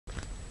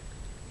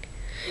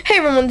Hey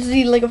everyone, this is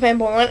the Lego Fanboy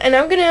One, and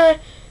I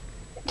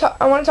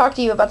want to talk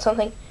to you about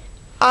something.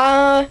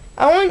 I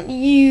want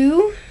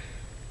you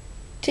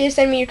to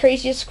send me your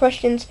craziest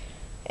questions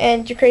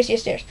and your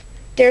craziest dares.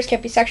 Dares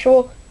can't be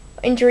sexual,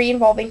 injury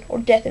involving, or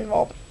death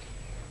involving,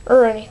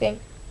 or anything.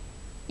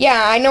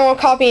 Yeah, I know I'm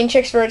copying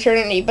Chicks for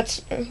Eternity,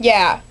 but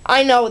yeah,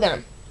 I know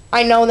them.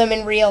 I know them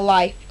in real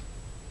life.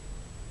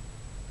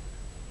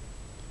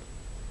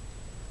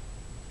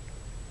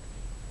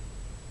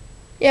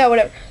 Yeah,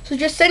 whatever. So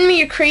just send me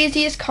your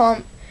craziest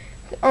put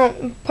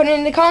it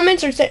in the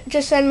comments, or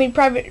just send me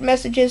private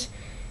messages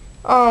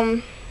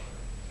um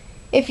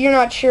if you're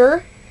not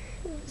sure.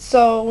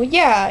 So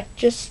yeah,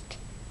 just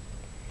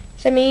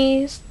send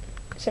me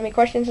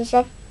questions and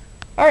stuff.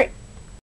 All right.